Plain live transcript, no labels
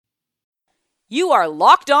You are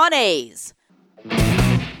Locked On A's,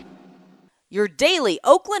 your daily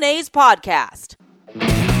Oakland A's podcast.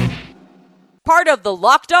 Part of the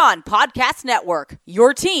Locked On Podcast Network,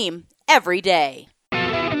 your team every day.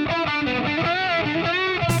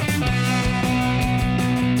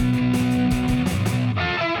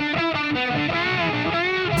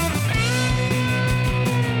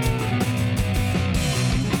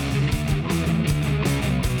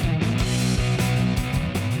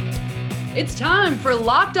 It's time for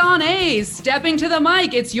Locked On A's. Stepping to the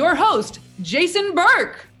mic, it's your host, Jason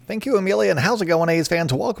Burke. Thank you, Amelia, and how's it going, A's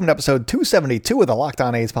fans? Welcome to episode 272 of the Locked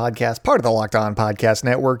On A's podcast, part of the Locked On Podcast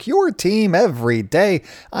Network, your team every day.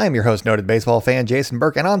 I am your host, noted baseball fan Jason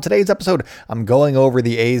Burke, and on today's episode, I'm going over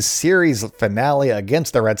the A's series finale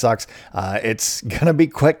against the Red Sox. It's going to be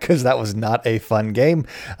quick because that was not a fun game.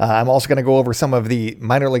 I'm also going to go over some of the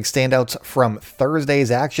minor league standouts from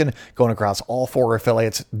Thursday's action, going across all four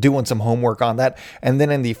affiliates, doing some homework on that, and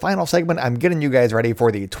then in the final segment, I'm getting you guys ready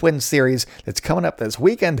for the Twins series that's coming up this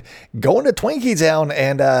weekend. Going to Twinkie Town,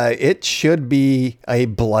 and it should be a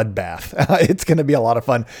bloodbath. It's going to be a lot of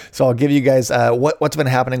fun. So I'll give you guys what's been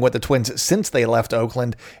happening with the Twins since they left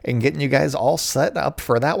Oakland and getting you guys all set up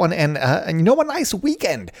for that one. And you know, a nice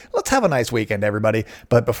weekend. Let's have a nice weekend, everybody.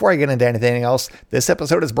 But before I get into anything else, this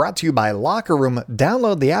episode is brought to you by Locker Room.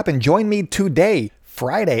 Download the app and join me today,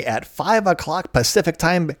 Friday at 5 o'clock Pacific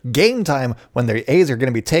time, game time, when the A's are going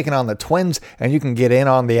to be taking on the Twins, and you can get in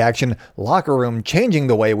on the action. Locker Room, changing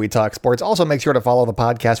the way we talk sports. Also, make sure to follow the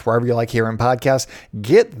podcast wherever you like hearing podcasts.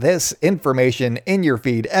 Get this information in your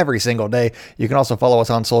feed every single day. You can also follow us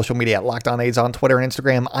on social media at Locked On A's on Twitter and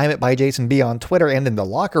Instagram. I'm at @ByJasonB on Twitter, and in the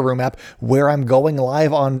Locker Room app, where I'm going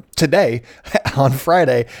live on today, on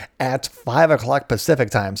Friday, at 5 o'clock Pacific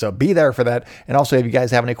time. So be there for that. And also, if you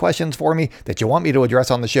guys have any questions for me that you want me to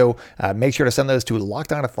address on the show, make sure to send those to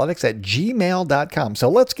lockedonathletics@gmail.com. So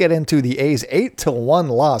let's get into the A's 8-1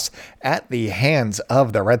 loss at the hands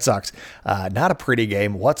of the Red Sox. Not a pretty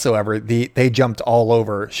game whatsoever. They jumped all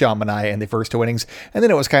over Sean Manaea in the first two innings, and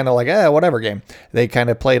then it was kind of like, whatever game. They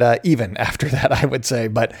kind of played even after that, I would say,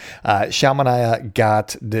 but Sean Manaea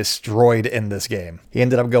got destroyed in this game. He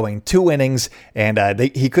ended up going 2 innings, and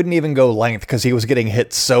he couldn't even go length because he was getting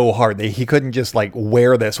hit so hard. He couldn't just like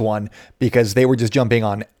wear this one because they were just jumping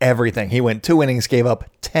on everything. He went 2 innings, gave up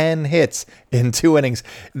 10 hits in 2 innings.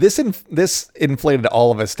 This inflated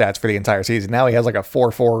all of his stats for the entire season. Now he has like a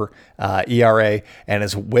 4.4 ERA, and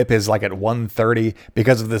his WHIP is like at 130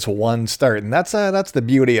 because of this one start. And that's the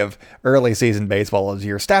beauty of early season baseball, is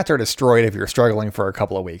your stats are destroyed if you're struggling for a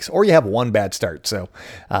couple of weeks or you have one bad start. So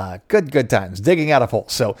good times, digging out of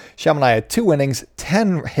holes. So Sean Manaea, 2 innings,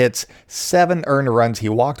 10 hits, 7 earned runs. He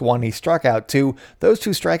walked 1, he struck out 2. Those 2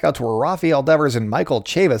 strikeouts were Rafael Devers and Michael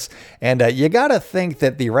Chavis. And you got to think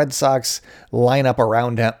that the Red Sox lineup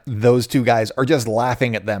around him, those 2 guys are just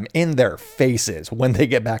laughing at them in their faces when they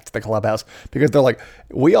get back to the clubhouse, because they're like,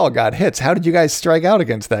 we all got hits. How did you guys strike out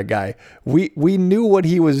against that guy? We knew what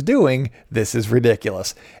he was doing. This is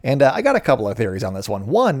ridiculous. And I got a couple of theories on this one.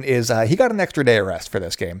 One is he got an extra day of rest for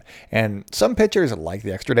this game. And some pitchers like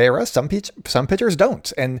the extra day of rest. Some pitchers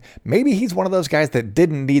don't. And maybe he's one of those guys that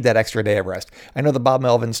didn't need that extra day of rest. I know that Bob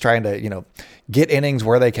Melvin's trying to, get innings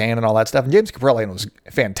where they can and all that stuff. And James Kaprielian was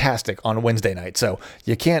fantastic on Wednesday night, so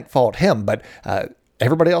you can't fault him. But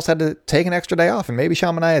everybody else had to take an extra day off, and maybe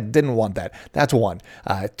Sean Manaea didn't want that. That's one.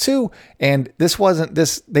 2, and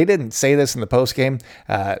they didn't say this in the post game.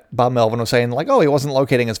 Bob Melvin was saying like, he wasn't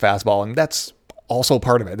locating his fastball, and that's also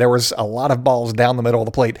part of it. There was a lot of balls down the middle of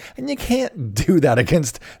the plate, and you can't do that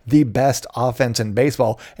against the best offense in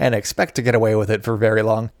baseball and expect to get away with it for very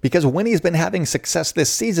long, because when he's been having success this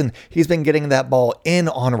season, he's been getting that ball in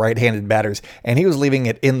on right-handed batters, and he was leaving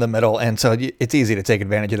it in the middle, and so it's easy to take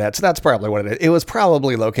advantage of that. So that's probably what it is. It was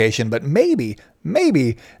probably location, but maybe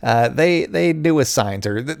they knew his signs,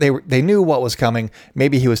 or they knew what was coming.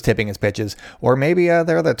 Maybe he was tipping his pitches, or maybe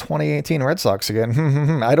they're the 2018 Red Sox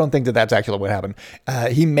again. I don't think that's actually what happened.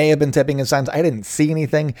 He may have been tipping his signs. I didn't see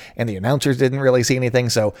anything, and the announcers didn't really see anything,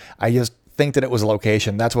 so I just think that it was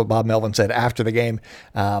location. That's what Bob Melvin said after the game,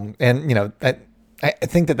 I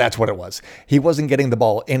think that's what it was. He wasn't getting the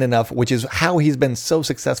ball in enough, which is how he's been so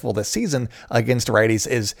successful this season against righties,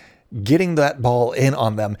 is getting that ball in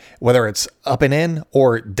on them, whether it's up and in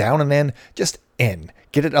or down and in, just in.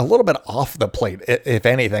 Get it a little bit off the plate, if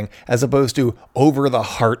anything, as opposed to over the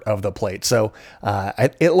heart of the plate. So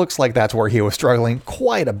it looks like that's where he was struggling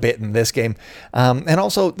quite a bit in this game. And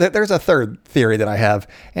also, there's a third theory that I have,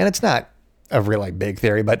 and it's not a really big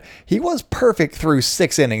theory, but he was perfect through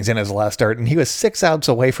 6 innings in his last start, and he was 6 outs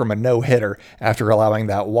away from a no-hitter after allowing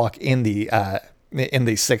that walk in the in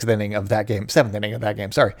the seventh inning of that game.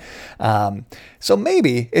 Sorry. So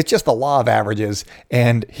maybe it's just the law of averages,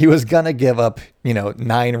 and he was going to give up,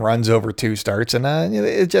 9 runs over 2 starts. And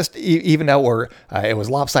it just even out where it was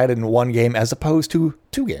lopsided in 1 game as opposed to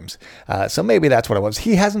 2 games. So maybe that's what it was.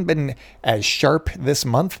 He hasn't been as sharp this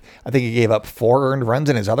month. I think he gave up 4 earned runs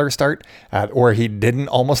in his other start, or he didn't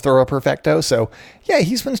almost throw a perfecto. So yeah,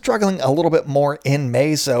 he's been struggling a little bit more in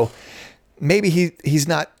May. So maybe he's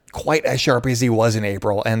not quite as sharp as he was in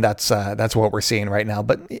April, and that's what we're seeing right now.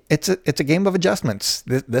 But it's a game of adjustments.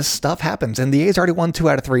 This stuff happens, and the A's already won 2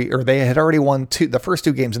 out of 3, or they had already won the first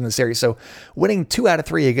 2 games in the series. So winning 2 out of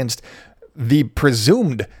 3 against the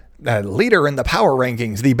presumed leader in the power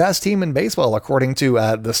rankings, the best team in baseball according to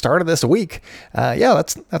the start of this week.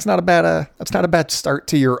 That's not a bad start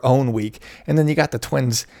to your own week. And then you got the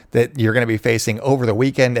Twins that you're going to be facing over the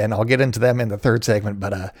weekend, and I'll get into them in the third segment.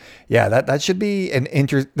 But that should be an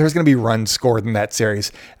there's going to be runs scored in that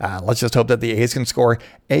series. Let's just hope that the A's can score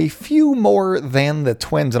a few more than the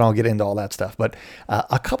Twins, and I'll get into all that stuff. But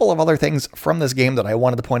a couple of other things from this game that I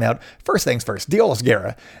wanted to point out. First things first, Deolis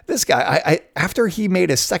Guerra. This guy, I after he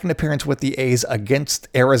made his second appearance with the A's against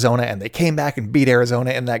Arizona, and they came back and beat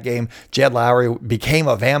Arizona in that game. Jed Lowry became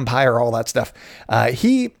a vampire, all that stuff.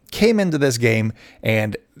 He came into this game,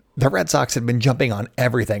 and the Red Sox had been jumping on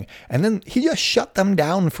everything, and then he just shut them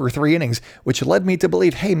down for 3 innings, which led me to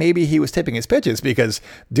believe, hey, maybe he was tipping his pitches, because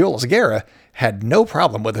Deolis Guerra had no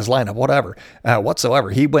problem with his lineup whatsoever.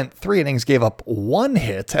 He went 3 innings, gave up 1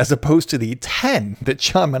 hit, as opposed to the 10 that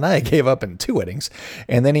Sean Manaea gave up in 2 innings,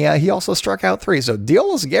 and then he also struck out 3. So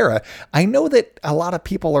Deolis Guerra, I know that a lot of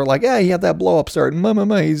people are like, he had that blow-up start,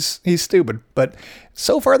 he's stupid, but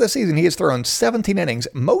so far this season, he has thrown 17 innings,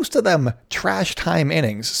 most of them trash time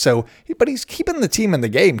innings. But he's keeping the team in the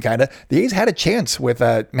game, kind of. The A's had a chance with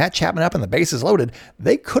Matt Chapman up and the bases loaded.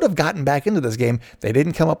 They could have gotten back into this game. They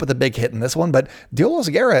didn't come up with a big hit in this one, but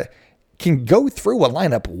Deolis Guerra can go through a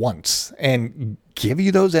lineup once and give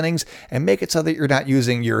you those innings and make it so that you're not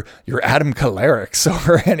using your Adam Kolarix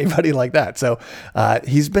or anybody like that. So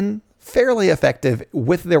he's been fairly effective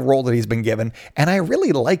with the role that he's been given, and I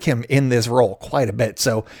really like him in this role quite a bit.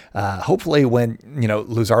 So hopefully when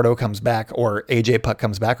Luzardo comes back, or AJ Puk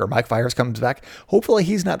comes back, or Mike Fiers comes back, hopefully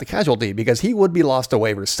he's not the casualty, because he would be lost to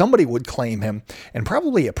waivers. Somebody would claim him, and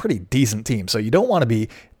probably a pretty decent team. So you don't want to be.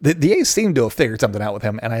 The A's seem to have figured something out with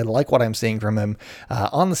him, and I like what I'm seeing from him.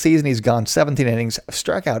 On the season, he's gone 17 innings,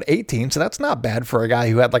 struck out 18, so that's not bad for a guy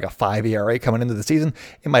who had like a 5 ERA coming into the season.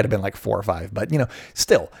 It might have been like 4 or 5, but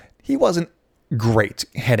still, he wasn't great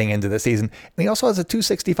heading into the season. And he also has a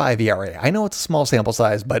 2.65 ERA. I know it's a small sample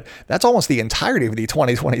size, but that's almost the entirety of the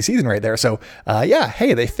 2020 season right there. So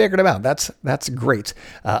hey, they figured him out. That's great.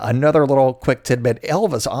 Another little quick tidbit,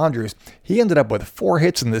 Elvis Andrus, he ended up with 4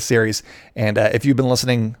 hits in this series. And if you've been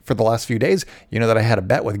listening for the last few days, you know that I had a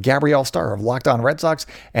bet with Gabrielle Starr of Locked On Red Sox.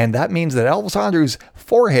 And that means that Elvis Andrus'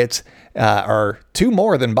 4 hits are 2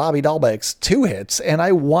 more than Bobby Dahlbeck's 2 hits, and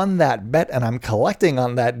I won that bet, and I'm collecting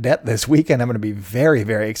on that bet this weekend. I'm going to be very,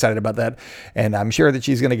 very excited about that, and I'm sure that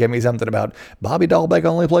she's going to give me something about Bobby Dahlbeck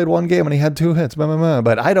only played 1 game and he had 2 hits,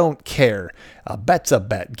 but I don't care. A bet's a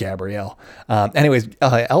bet, Gabrielle. Anyways,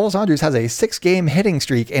 Elvis Andrus has a 6-game hitting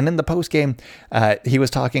streak, and in the postgame, he was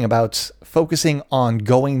talking about focusing on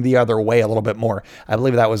going the other way a little bit more. I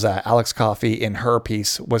believe that was Alex Coffey in her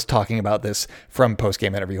piece was talking about this from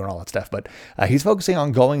postgame interview and all that stuff. But he's focusing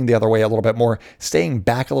on going the other way a little bit more, staying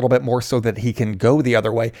back a little bit more so that he can go the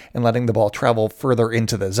other way and letting the ball travel further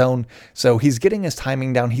into the zone. So he's getting his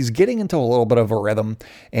timing down. He's getting into a little bit of a rhythm.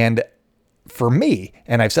 And for me,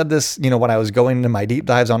 and I've said this, when I was going into my deep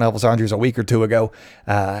dives on Elvis Andrus a week or 2 ago,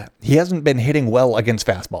 he hasn't been hitting well against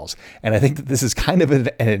fastballs. And I think that this is kind of an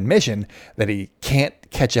admission that he can't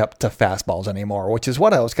catch up to fastballs anymore, which is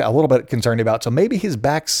what I was a little bit concerned about. So maybe his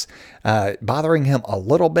back's bothering him a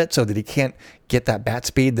little bit so that he can't get that bat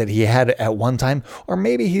speed that he had at one time, or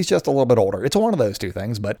maybe he's just a little bit older. It's one of those 2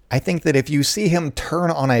 things, but I think that if you see him turn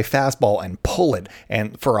on a fastball and pull it,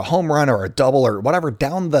 and for a home run or a double or whatever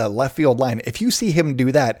down the left field line, if you see him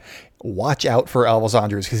do that, watch out for Elvis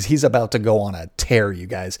Andrus, because he's about to go on a tear, you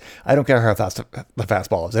guys. I don't care how fast the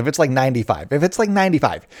fastball is. If it's like 95,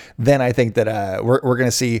 then I think that we're going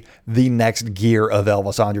to see the next gear of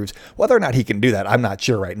Elvis Andrus. Whether or not he can do that, I'm not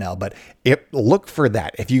sure right now, but look for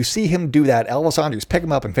that. If you see him do that, Elvis Andrus, pick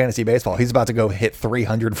him up in fantasy baseball. He's about to go hit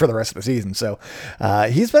 300 for the rest of the season. So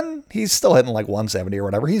he's still hitting like 170 or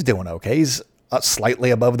whatever. He's doing okay. He's slightly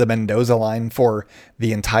above the Mendoza line for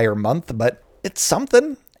the entire month, but it's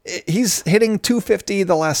something. He's hitting 250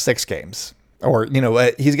 the last 6 games, or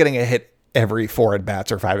he's getting a hit every 4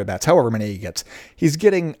 at-bats or 5 at-bats, however many he gets. He's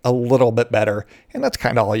getting a little bit better, and that's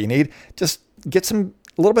kind of all you need. Just get some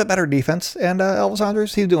a little bit better defense, and Elvis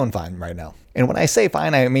Andrus, he's doing fine right now. And when I say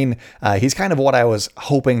fine, I mean he's kind of what I was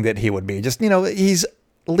hoping that he would be. Just, he's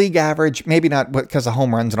league average, maybe not because of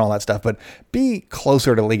home runs and all that stuff, but be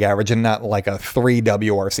closer to league average and not like a 3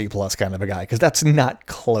 WRC plus kind of a guy, because that's not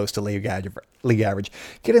close to league average.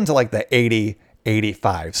 Get into like the 80,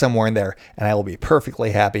 85, somewhere in there, and I will be perfectly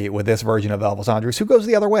happy with this version of Elvis Andrus, who goes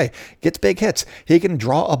the other way, gets big hits. He can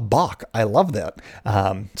draw a balk. I love that.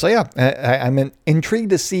 So yeah, I'm intrigued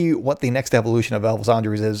to see what the next evolution of Elvis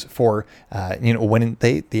Andrus is for, when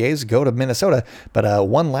the A's go to Minnesota. But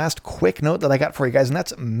one last quick note that I got for you guys, and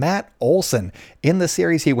that's Matt Olson. In the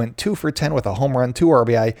series, he went 2 for 10 with a home run, 2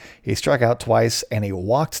 RBI. He struck out twice, and he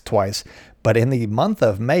walked twice. But in the month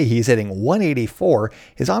of May, he's hitting 184.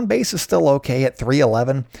 His on-base is still okay at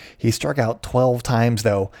 311. He struck out 12 times,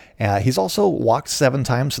 though. He's also walked 7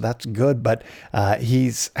 times, so that's good. But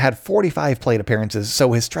he's had 45 plate appearances,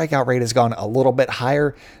 so his strikeout rate has gone a little bit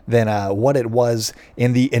higher than what it was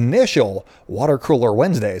in the initial Water Cooler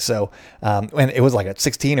Wednesday. So, and it was like at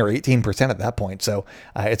 16 or 18% at that point. So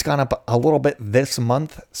it's gone up a little bit this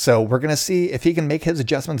month. So we're going to see if he can make his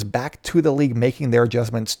adjustments back to the league, making their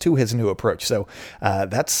adjustments to his new approach. So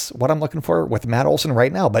that's what I'm looking for with Matt Olson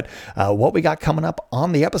right now. But what we got coming up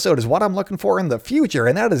on the episode is what I'm looking for in the future,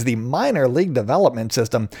 and that is the minor league development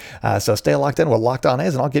system. So stay locked in with Locked On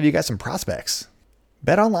A's, and I'll give you guys some prospects.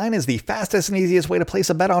 BetOnline is the fastest and easiest way to place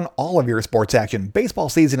a bet on all of your sports action. Baseball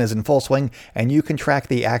season is in full swing, and you can track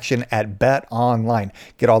the action at BetOnline.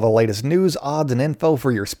 Get all the latest news, odds, and info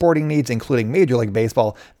for your sporting needs, including Major League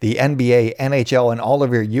Baseball, the NBA, NHL, and all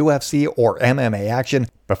of your UFC or MMA action.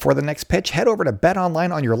 Before the next pitch, head over to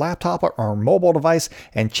BetOnline on your laptop or mobile device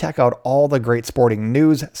and check out all the great sporting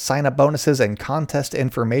news, sign-up bonuses, and contest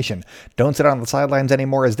information. Don't sit on the sidelines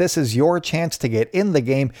anymore, as this is your chance to get in the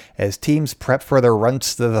game as teams prep for their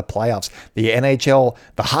runs to the playoffs. The NHL,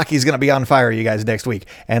 the hockey's going to be on fire, you guys, next week.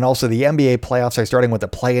 And also the NBA playoffs are starting with the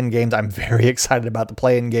play-in games. I'm very excited about the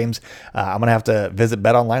play-in games. I'm going to have to visit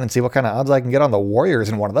BetOnline and see what kind of odds I can get on the Warriors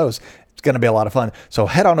in one of those. It's going to be a lot of fun. So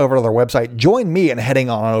head on over to their website. Join me in heading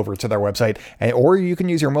on over to their website. Or you can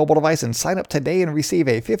use your mobile device and sign up today and receive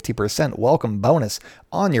a 50% welcome bonus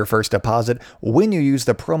on your first deposit when you use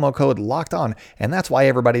the promo code LOCKEDON. And that's why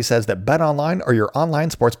everybody says that BetOnline are your online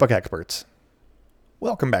sportsbook experts.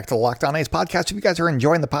 Welcome back to the Locked On A's podcast. If you guys are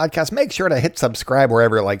enjoying the podcast, make sure to hit subscribe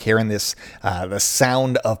wherever you like hearing this, the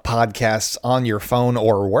sound of podcasts on your phone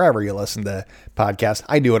or wherever you listen to podcasts.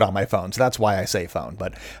 I do it on my phone, so that's why I say phone.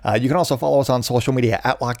 But you can also follow us on social media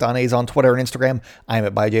at Locked On A's on Twitter and Instagram. I'm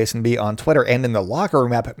at ByJasonB on Twitter, and in the Locker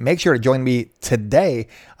Room app. Make sure to join me today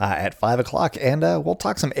at 5 o'clock, and we'll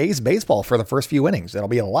talk some A's baseball for the first few innings. It'll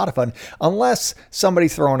be a lot of fun, unless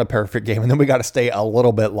somebody's throwing a perfect game, and then we got to stay a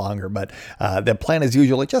little bit longer. But the plan is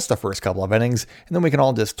usually just the first couple of innings, and then we can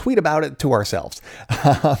all just tweet about it to ourselves.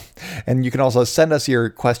 And you can also send us your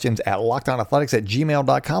questions at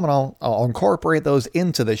lockedonathletics@gmail.com, and I'll incorporate those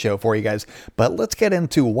into the show for you guys. But let's get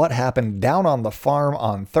into what happened down on the farm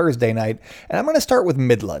on Thursday night, and I'm going to start with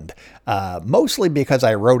Midland, mostly because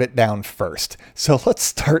I wrote it down first. So let's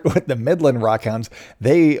start with the Midland Rockhounds.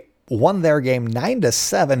 They won their game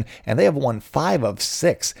 9-7, and they have won 5 of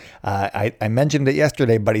 6. I mentioned it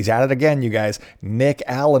yesterday, but he's at it again, you guys. Nick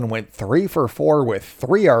Allen went 3 for 4 with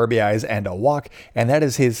 3 RBIs and a walk, and that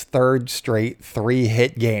is his 3rd straight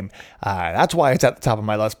 3-hit game. That's why it's at the top of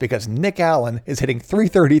my list, because Nick Allen is hitting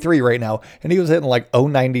 333 right now, and he was hitting like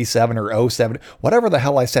 097 or 07, whatever the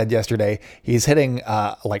hell I said yesterday. He's hitting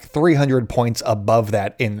like 300 points above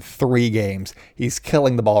that in 3 games. He's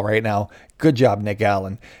killing the ball right now. Good job, Nick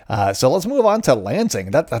Allen. So let's move on to Lansing.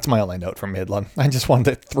 That's my only note from Midland. I just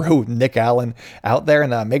wanted to throw Nick Allen out there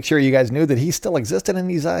and make sure you guys knew that he still existed, and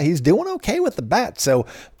he's doing okay with the bat. So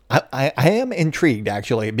I am intrigued,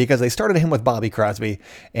 actually, because they started him with Bobby Crosby,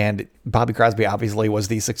 and Bobby Crosby obviously was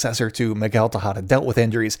the successor to Miguel Tejada, dealt with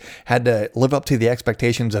injuries, had to live up to the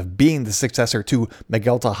expectations of being the successor to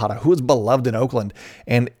Miguel Tejada, who was beloved in Oakland.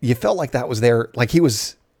 And you felt like that was there, like he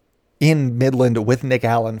was in Midland with Nick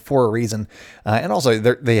Allen for a reason. And also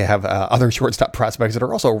they have other shortstop prospects that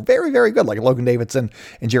are also very, very good, like Logan Davidson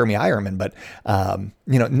and Jeremy Ironman. But,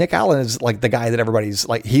 Nick Allen is like the guy that everybody's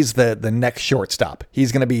like, he's the next shortstop.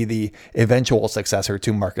 He's going to be the eventual successor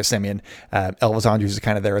to Marcus Semien. Elvis Andrus is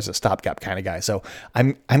kind of there as a stopgap kind of guy. So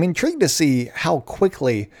I'm intrigued to see how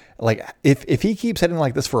quickly, like if he keeps hitting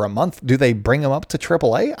like this for a month, do they bring him up to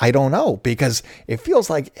AAA? I don't know, because it feels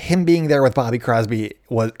like him being there with Bobby Crosby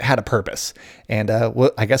had a purpose. And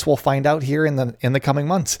I guess we'll find out here in the coming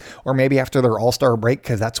months, or maybe after their All-Star break,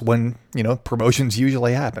 because that's when promotions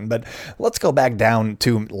usually happen. But let's go back down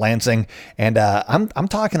to Lansing, and I'm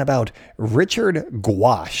talking about Richard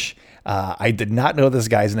Gouache. I did not know this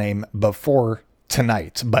guy's name before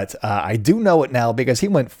tonight, but I do know it now because he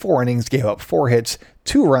went 4 innings, gave up 4 hits,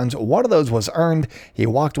 2 runs. One of those was earned. He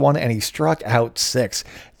walked 1 and he struck out 6.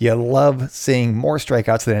 You love seeing more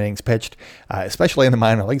strikeouts than innings pitched, especially in the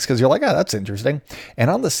minor leagues, because you're like, oh, that's interesting. And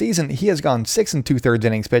on the season, he has gone 6 2/3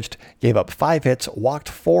 innings pitched, gave up 5 hits, walked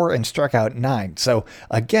 4, and struck out 9. So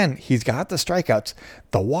again, he's got the strikeouts.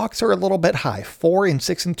 The walks are a little bit high. 4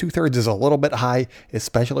 6 2/3 is a little bit high,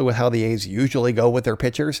 especially with how the A's usually go with their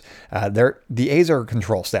pitchers. The A's are a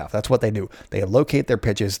control staff. That's what they do. They locate their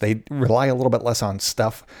pitches. They rely a little bit less on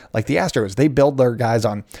stuff like the Astros. They build their guys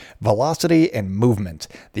on velocity and movement.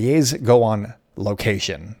 The A's go on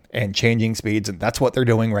location and changing speeds, and that's what they're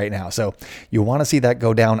doing right now. So you want to see that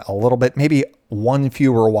go down a little bit, maybe 1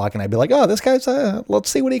 fewer walk, and I'd be like, oh, this guy's, let's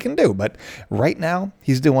see what he can do. But right now,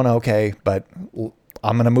 he's doing okay, but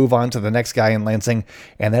I'm going to move on to the next guy in Lansing,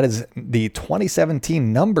 and that is the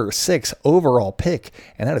 2017 number 6 overall pick,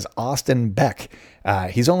 and that is Austin Beck.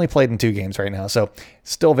 He's only played in 2 games right now, so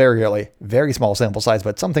still very early, very small sample size,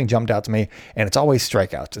 but something jumped out to me, and it's always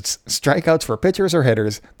strikeouts. It's strikeouts for pitchers or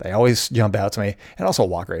hitters. They always jump out to me, and also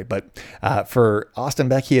walk rate. But for Austin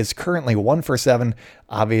Beck, he is currently 1 for 7,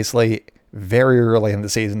 obviously very early in the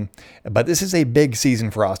season, but this is a big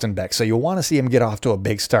season for Austin Beck, so you'll want to see him get off to a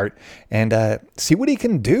big start and see what he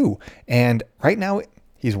can do. And right now,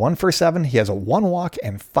 he's 1 for 7. He has a 1 walk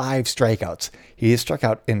and 5 strikeouts. He is struck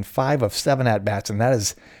out in 5 of 7 at-bats, and that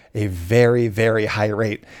is a very, very high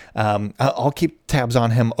rate. I'll keep tabs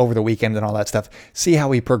on him over the weekend and all that stuff, see how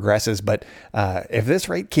he progresses. But if this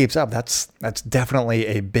rate keeps up, that's definitely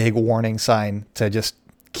a big warning sign to just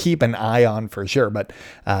keep an eye on for sure. But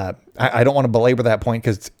I don't want to belabor that point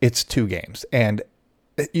because it's 2 games, and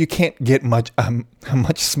you can't get a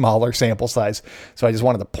much smaller sample size. So I just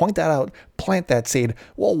wanted to point that out, plant that seed.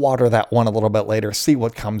 We'll water that one a little bit later, see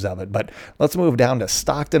what comes of it. But let's move down to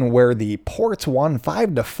Stockton, where the Ports won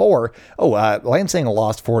 5-4. Lansing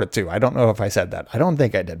lost 4-2. I don't know if I said that. I don't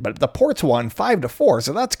think I did, but the Ports won 5-4,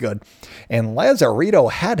 so that's good. And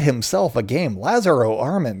Lazarito had himself a game. Lazaro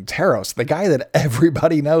Armenteros, the guy that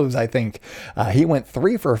everybody knows, I think. He went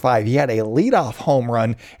 3 for 5. He had a leadoff home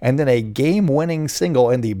run and then a game-winning single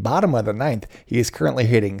in the bottom of the 9th. He is currently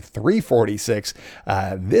hitting .346.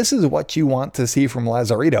 This is what you want to see from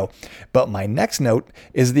Lazarito. But my next note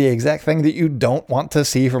is the exact thing that you don't want to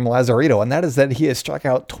see from Lazarito, and that is that he has struck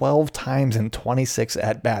out 12 times in 26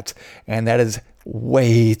 at-bats, and that is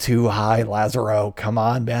way too high, Lazaro. Come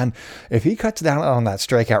on, man. If he cuts down on that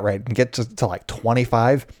strikeout rate and gets to like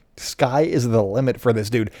 25, sky is the limit for this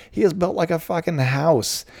dude. He is built like a fucking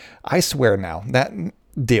house. I swear now.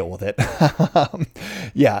 Deal with it.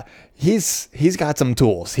 Yeah, he's got some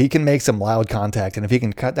tools. He can make some loud contact, and if he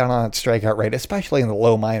can cut down on that strikeout rate, especially in the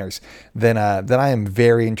low minors, then I am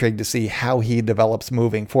very intrigued to see how he develops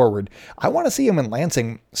moving forward. I want to see him in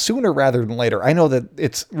Lansing sooner rather than later. I know that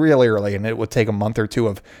it's really early, and it would take a month or 2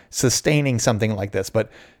 of sustaining something like this,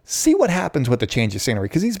 but see what happens with the change of scenery,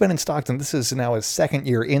 because he's been in Stockton. This is now his 2nd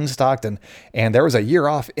year in Stockton, and there was a year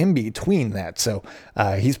off in between that. So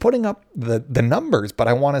he's putting up the numbers, but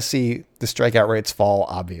I want to see the strikeout rates fall,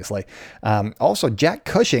 obviously. Also, Jack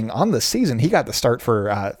Cushing on the season, he got the start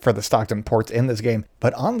for the Stockton Ports in this game,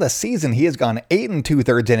 but on the season, he has gone 8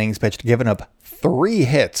 2/3 innings pitched, given up 3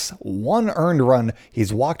 hits, 1 earned run.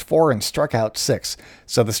 He's walked 4 and struck out 6.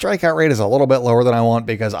 So the strikeout rate is a little bit lower than I want,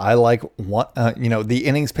 because I like the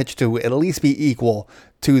innings pitched to at least be equal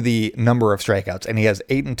to the number of strikeouts. And he has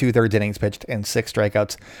 8 2/3 innings pitched and 6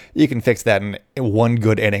 strikeouts. You can fix that in 1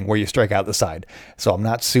 good inning where you strike out the side. So I'm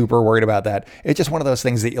not super worried about that. It's just one of those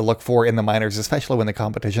things that you look for in the minors, especially when the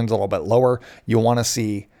competition's a little bit lower. You want to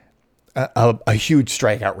see a huge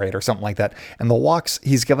strikeout rate or something like that. And the walks,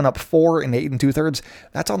 he's given up 4 and 8 2/3.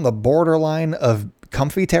 That's on the borderline of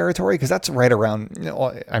comfy territory, because that's right around,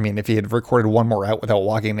 if he had recorded 1 more out without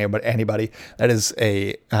walking anybody, that is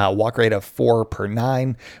a walk rate of 4 per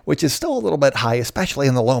 9, which is still a little bit high, especially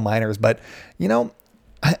in the low minors. But,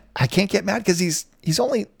 I can't get mad, because he's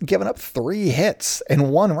only given up 3 hits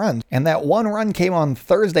and 1 run. And that 1 run came on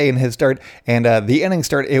Thursday in his start. And the inning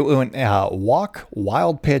start, it went walk,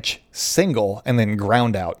 wild pitch, single, and then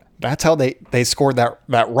ground out. That's how they scored that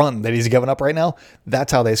run that he's given up right now.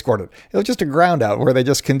 That's how they scored it. It was just a ground out where they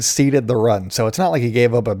just conceded the run. So it's not like he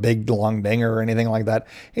gave up a big long dinger or anything like that.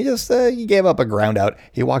 He just he gave up a ground out.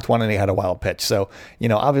 He walked one and he had a wild pitch. So,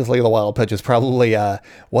 obviously the wild pitch is probably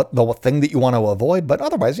what the thing that you want to avoid. But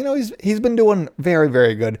otherwise, he's been doing very,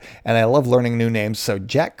 very good. And I love learning new names. So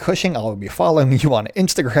Jack Cushing, I'll be following you on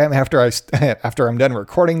Instagram after I'm done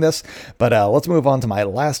recording this. But let's move on to my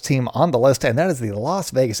last team on the list, and that is the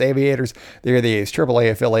Las Vegas Aviators. They're the A's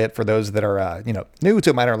AAA affiliate for those that are, new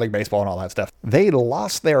to minor league baseball and all that stuff. They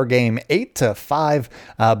lost their game 8-5,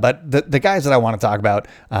 but the guys that I want to talk about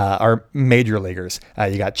are major leaguers.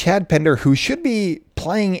 You got Chad Pinder, who should be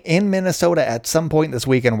playing in Minnesota at some point this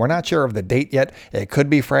weekend. We're not sure of the date yet. It could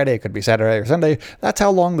be Friday, it could be Saturday or Sunday. That's how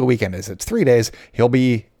long the weekend is. It's 3 days. He'll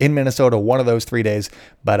be in Minnesota one of those 3 days,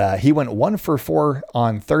 but he went 1 for 4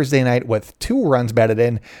 on Thursday night with 2 runs batted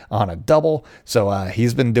in on a double. So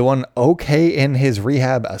he's been doing okay in his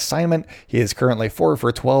rehab assignment. He is currently 4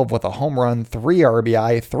 for 12 with a home run, 3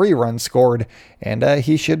 RBI, 3 runs scored, and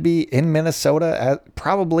he should be in Minnesota at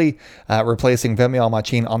probably replacing Vimael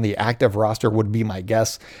Machin on the active roster would be my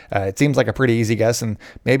guess. It seems like a pretty easy guess, and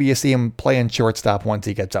maybe you see him playing shortstop once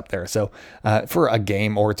he gets up there. So for a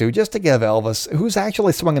game or two, just to give Elvis, who's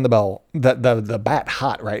actually swinging the bat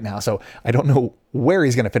hot right now. So I don't know where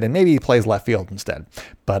he's going to fit in. Maybe he plays left field instead.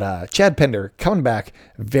 But Chad Pinder coming back.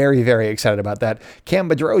 Very, very excited about that. Cam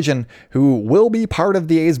Bedrosian, who will be part of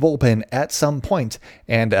the A's bullpen at some point.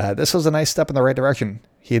 And this was a nice step in the right direction.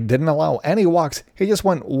 He didn't allow any walks. He just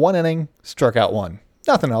went 1 inning, struck out 1.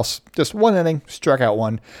 Nothing else. Just 1 inning, struck out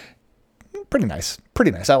 1. Pretty nice.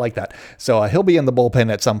 I like that. So he'll be in the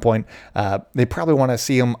bullpen at some point. They probably want to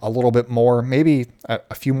see him a little bit more, maybe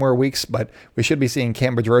a few more weeks, but we should be seeing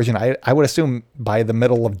Cam Bedrosian, I would assume, by the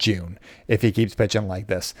middle of June, if he keeps pitching like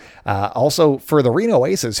this. Also, for the Reno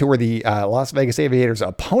Aces, who are the Las Vegas Aviators'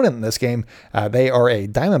 opponent in this game, they are a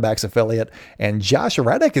Diamondbacks affiliate, and Josh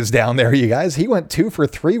Reddick is down there, you guys. He went 2 for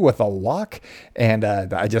 3 with a walk, and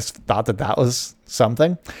I just thought that was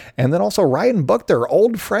something. And then also Ryan Buchter,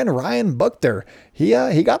 old friend Ryan Buchter.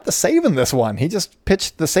 He got the save in this one. He just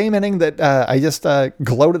pitched the same inning that I just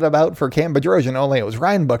gloated about for Cam Bedrosian, only it was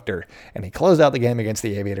Ryan Buchter, and he closed out the game against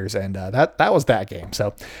the Aviators, and that was that game.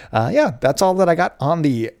 So that's all that I got on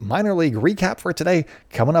the minor league recap for today.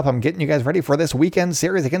 Coming up, I'm getting you guys ready for this weekend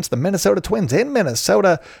series against the Minnesota Twins in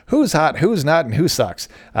Minnesota. Who's hot, who's not, and who sucks?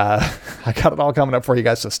 I got it all coming up for you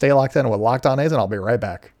guys, so stay locked in with Locked On A's, and I'll be right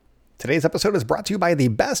back. Today's episode is brought to you by the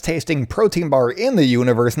best tasting protein bar in the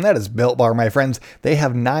universe, and that is Built Bar, my friends. They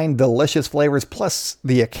have 9 delicious flavors, plus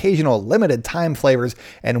the occasional limited time flavors,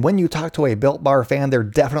 and when you talk to a Built Bar fan, they're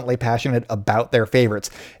definitely passionate about their favorites.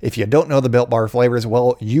 If you don't know the Built Bar flavors,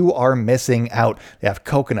 well, you are missing out. They have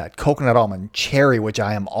coconut almond, cherry, which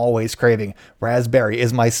I am always craving. Raspberry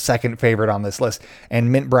is my second favorite on this list,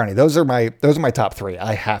 and mint brownie. Those are my top 3,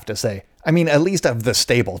 I have to say. I mean, at least of the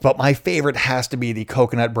staples, but my favorite has to be the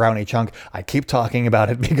coconut brownie chunk. I keep talking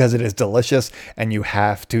about it because it is delicious and you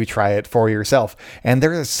have to try it for yourself. And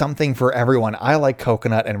there is something for everyone. I like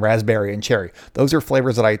coconut and raspberry and cherry. Those are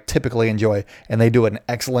flavors that I typically enjoy, and they do an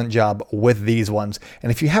excellent job with these ones.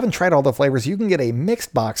 And if you haven't tried all the flavors, you can get a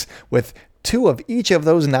mixed box with 2 of each of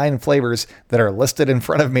those 9 flavors that are listed in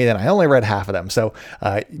front of me, and I only read half of them. So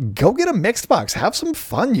go get a mixed box. Have some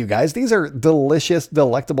fun, you guys. These are delicious,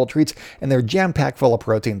 delectable treats, and they're jam-packed full of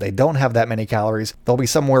protein. They don't have that many calories. They'll be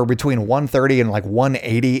somewhere between 130 and like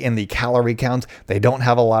 180 in the calorie count. They don't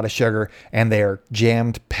have a lot of sugar, and they are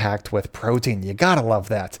jammed packed with protein. You gotta love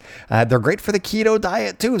that. They're great for the keto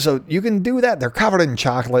diet too, so you can do that. They're covered in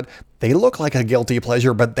chocolate. They look like a guilty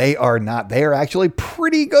pleasure, but they are not. They are actually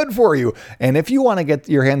pretty good for you. And if you want to get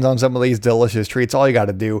your hands on some of these delicious treats, all you got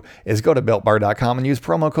to do is go to BuiltBar.com and use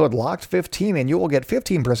promo code LOCKED15, and you will get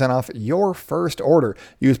 15% off your first order.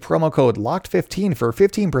 Use promo code LOCKED15 for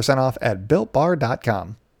 15% off at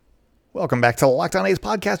BuiltBar.com. Welcome back to the Locked On A's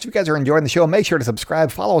podcast. If you guys are enjoying the show, make sure to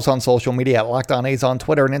subscribe. Follow us on social media at Locked On A's on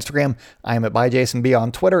Twitter and Instagram. I am at ByJasonB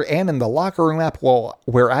on Twitter and in the Locker Room app,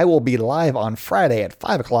 where I will be live on Friday at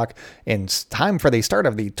 5 o'clock in time for the start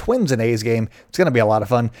of the Twins and A's game. It's going to be a lot of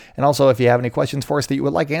fun. And also, if you have any questions for us that you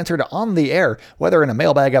would like answered on the air, whether in a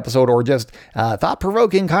mailbag episode or just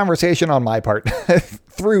thought-provoking conversation on my part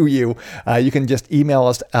through you, you can just email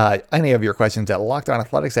us any of your questions at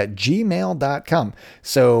lockedonathletics@gmail.com.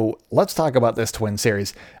 So let's talk about this Twin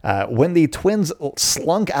series. When the Twins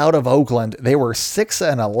slunk out of Oakland, they were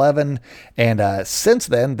 6-11, and since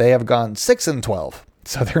then they have gone 6-12.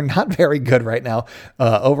 So they're not very good right now.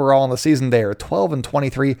 Overall in the season, they are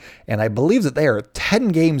 12-23, and I believe that they are 10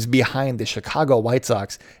 games behind the Chicago White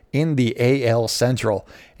Sox in the AL Central.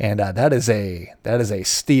 And that is a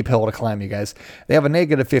steep hill to climb, you guys. They have a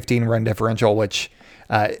negative 15 run differential, which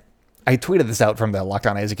I tweeted this out from the Locked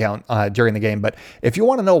On A's account during the game, but if you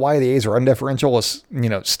want to know why the A's run differential is,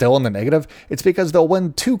 still in the negative, it's because they'll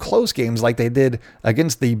win 2 close games like they did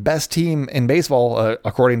against the best team in baseball,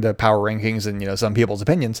 according to power rankings and, some people's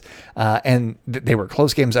opinions. And they were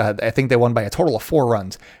close games. I think they won by a total of 4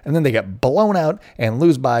 runs, and then they get blown out and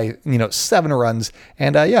lose by, 7 runs.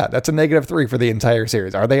 And that's a negative 3 for the entire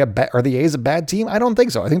series. Are the A's a bad team? I don't think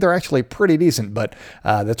so. I think they're actually pretty decent, but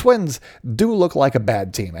the Twins do look like a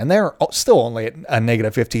bad team, and they're still only at a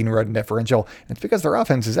negative 15 run differential. It's because their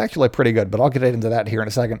offense is actually pretty good, but I'll get into that here in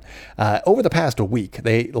a second. Over the past week,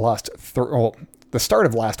 they lost the start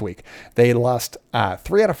of last week, they lost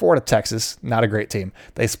 3 out of 4 to Texas. Not a great team.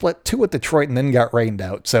 They split 2 at Detroit and then got rained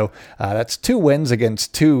out. So that's 2 wins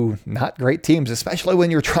against 2 not great teams, especially when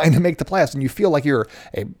you're trying to make the playoffs and you feel like you're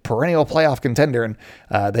a perennial playoff contender. And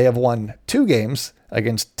they have won 2 games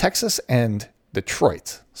against Texas and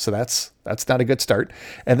Detroit. So that's not a good start.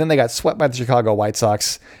 And then they got swept by the Chicago White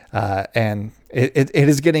Sox. And it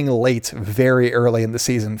is getting late very early in the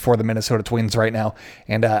season for the Minnesota Twins right now.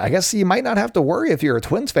 And I guess you might not have to worry if you're a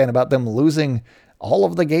Twins fan about them losing all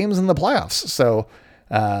of the games in the playoffs. So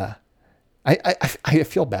I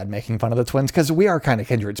feel bad making fun of the Twins because we are kind of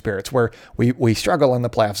kindred spirits where we struggle in the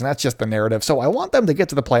playoffs, and that's just the narrative. So I want them to get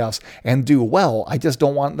to the playoffs and do well. I just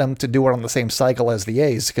don't want them to do it on the same cycle as the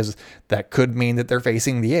A's because that could mean that they're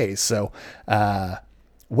facing the A's. So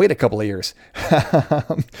wait a couple of years.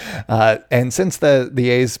 And since the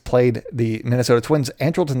A's played the Minnesota Twins,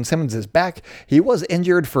 Andrelton Simmons is back. He was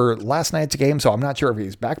injured for last night's game, so I'm not sure if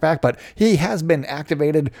he's back, but he has been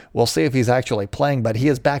activated. We'll see if he's actually playing, but he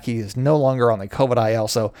is back. He is no longer on the COVID IL,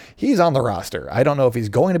 so he's on the roster. I don't know if he's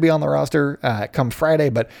going to be on the roster come Friday,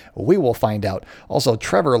 but we will find out. Also,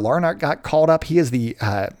 Trevor Larnach got called up. He is the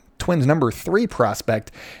Twins number 3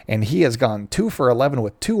 prospect, and he has gone 2 for 11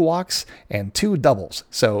 with 2 walks and 2 doubles.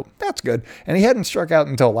 So that's good. And he hadn't struck out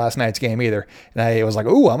until last night's game either. And I was like,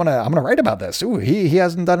 ooh, I'm gonna write about this. Ooh, he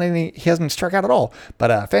hasn't struck out at all.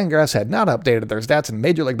 But Fangraphs had not updated their stats, and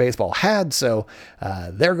Major League Baseball had. So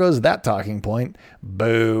there goes that talking point.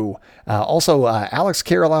 Boo. Also, Alex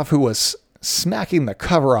Kirilloff, who was smacking the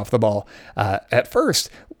cover off the ball at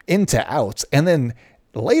first into outs, and then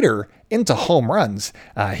later into home runs.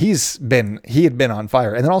 He had been on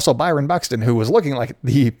fire. And then also Byron Buxton, who was looking like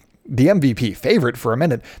the MVP favorite for a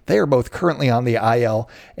minute. They are both currently on the IL,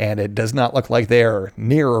 and it does not look like they are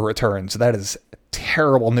near a return. So that is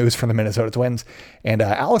terrible news for the Minnesota Twins. And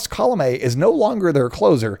Alex Colomé is no longer their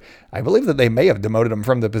closer. I believe that they may have demoted him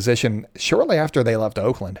from the position shortly after they left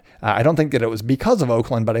Oakland. I don't think that it was because of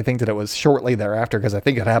Oakland, but I think that it was shortly thereafter because I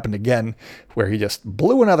think it happened again where he just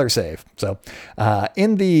blew another save. So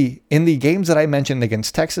in the games that I mentioned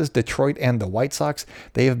against Texas, Detroit, and the White Sox,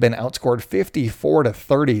 they have been outscored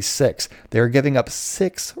 54-36. They're giving up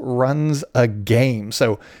 6 runs a game.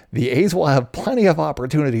 So the A's will have plenty of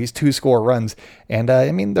opportunities to score runs. And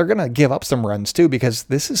they're going to give up some runs too because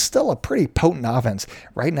this is still a pretty potent offense.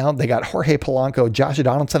 Right now, they got Jorge Polanco, Josh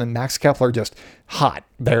Donaldson, and Max Kepler just hot.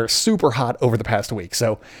 They're super hot over the past week.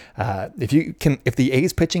 So if the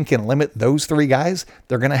A's pitching can limit those 3 guys,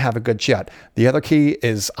 they're going to have a good shot. The other key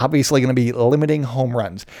is obviously going to be limiting home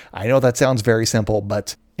runs. I know that sounds very simple,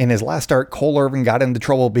 but in his last start, Cole Irvin got into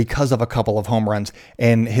trouble because of a couple of home runs.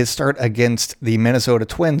 In his start against the Minnesota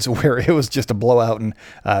Twins, where it was just a blowout, and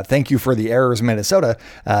thank you for the errors, Minnesota,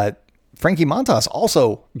 Frankie Montas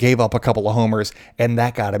also gave up a couple of homers, and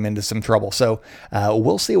that got him into some trouble. So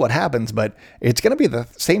we'll see what happens, but it's going to be the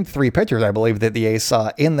same 3 pitchers, I believe, that the A's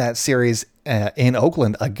saw in that series in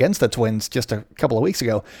Oakland against the Twins just a couple of weeks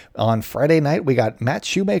ago. On Friday night, we got Matt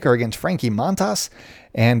Shoemaker against Frankie Montas.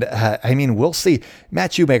 And we'll see.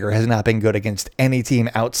 Matt Shoemaker has not been good against any team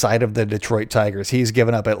outside of the Detroit Tigers. He's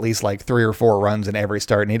given up at least like 3 or 4 runs in every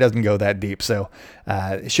start, and he doesn't go that deep. So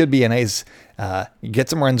it should be an A's get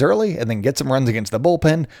some runs early and then get some runs against the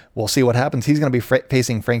bullpen. We'll see what happens. He's going to be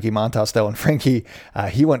facing Frankie Montas, though. And Frankie,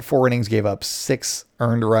 he went 4 innings, gave up 6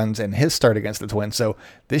 earned runs in his start against the Twins. So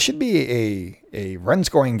this should be a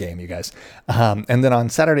run-scoring game, you guys. And then on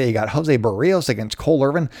Saturday, you got Jose Barrios against Cole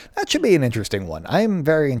Irvin. That should be an interesting one. I'm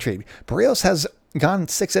very intrigued. Barrios has gone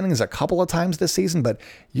 6 innings a couple of times this season, but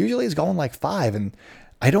usually he's going like 5. And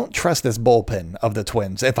I don't trust this bullpen of the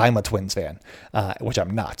Twins if I'm a Twins fan, which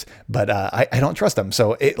I'm not, but I don't trust them.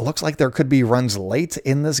 So it looks like there could be runs late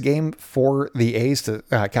in this game for the A's to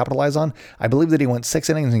capitalize on. I believe that he went 6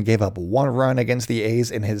 innings and gave up 1 run against the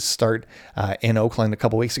A's in his start in Oakland a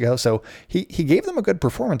couple weeks ago. So he gave them a good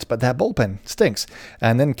performance, but that bullpen stinks.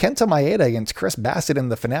 And then Kenta Maeda against Chris Bassitt in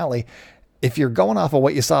the finale. If you're going off of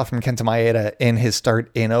what you saw from Kenta Maeda in his start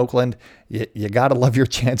in Oakland, you got to love your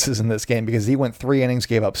chances in this game because he went 3 innings,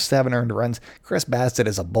 gave up 7 earned runs. Chris Bassitt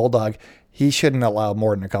is a bulldog. He shouldn't allow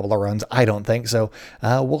more than a couple of runs. I don't think so.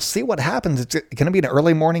 We'll see what happens. It's going to be an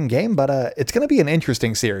early morning game, but it's going to be an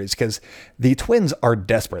interesting series because the Twins are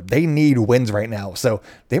desperate. They need wins right now. So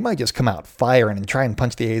they might just come out firing and try and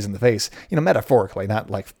punch the A's in the face, metaphorically, not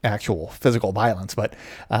like actual physical violence. But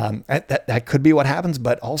that could be what happens.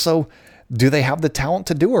 But also, do they have the talent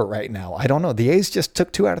to do it right now? I don't know. The A's just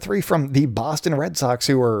took 2 out of 3 from the Boston Red Sox,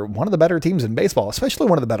 who are one of the better teams in baseball, especially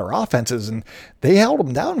one of the better offenses, and they held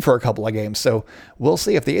them down for a couple of games. So we'll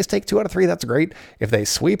see. If the A's take 2 out of 3, that's great. If they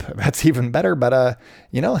sweep, that's even better. But,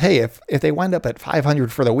 hey, if they wind up at 500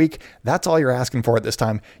 for the week, that's all you're asking for at this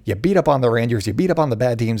time. You beat up on the Rangers, you beat up on the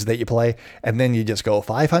bad teams that you play, and then you just go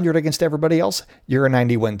 500 against everybody else. You're a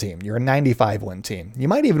 90-win team. You're a 95-win team. You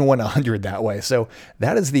might even win 100 that way. So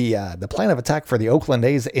that is the plan of attack for the Oakland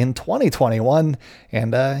A's in 2021.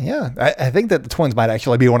 And I think that the Twins might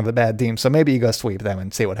actually be one of the bad teams. So maybe you go sweep them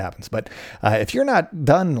and see what happens. But if you're not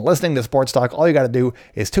done listening to Sports Talk, all you got to do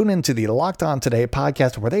is tune into the Locked On Today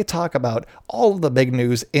podcast where they talk about all of the big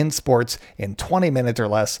news in sports in 20 minutes or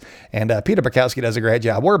less. And Peter Bukowski does a great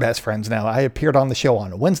job. We're best friends now. I appeared on the show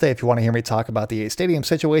on Wednesday if you want to hear me talk about the A's stadium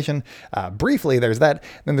situation. Briefly, there's that.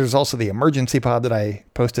 Then there's also the emergency pod that I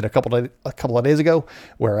posted a couple of days ago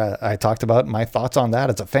where I talked about my thoughts on that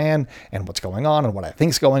as a fan and what's going on and what I think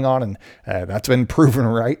is going on. And that's been proven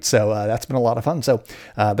right. So that's been a lot of fun. So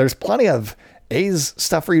there's plenty of A's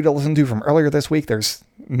stuff for you to listen to from earlier this week. There's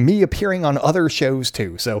me appearing on other shows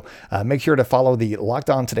too. So make sure to follow the Locked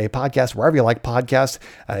On Today podcast wherever you like podcasts.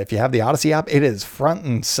 If you have the Odyssey app, it is front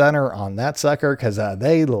and center on that sucker because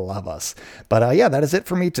they love us. But that is it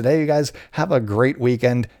for me today. You guys have a great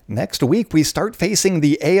weekend. Next week, we start facing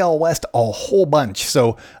the AL West a whole bunch.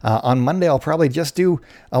 So on Monday, I'll probably just do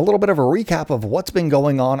a little bit of a recap of what's been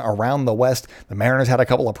going on around the West. The Mariners had a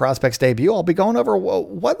couple of prospects debut. I'll be going over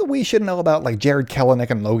what we should know about like Jared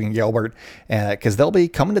Kelenic and Logan Gilbert because they'll be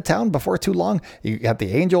coming to town before too long. You got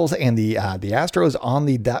the Angels and the Astros on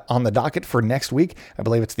the docket for next week. I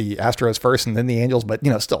believe it's the Astros first and then the Angels, but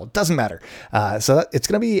still it doesn't matter. So it's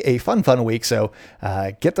going to be a fun week. So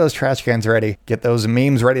get those trash cans ready, get those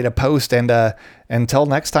memes ready to post, and until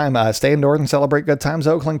next time, stay indoors and celebrate good times,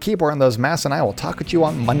 Oakland. Keep wearing those masks, and I will talk with you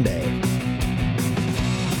on Monday.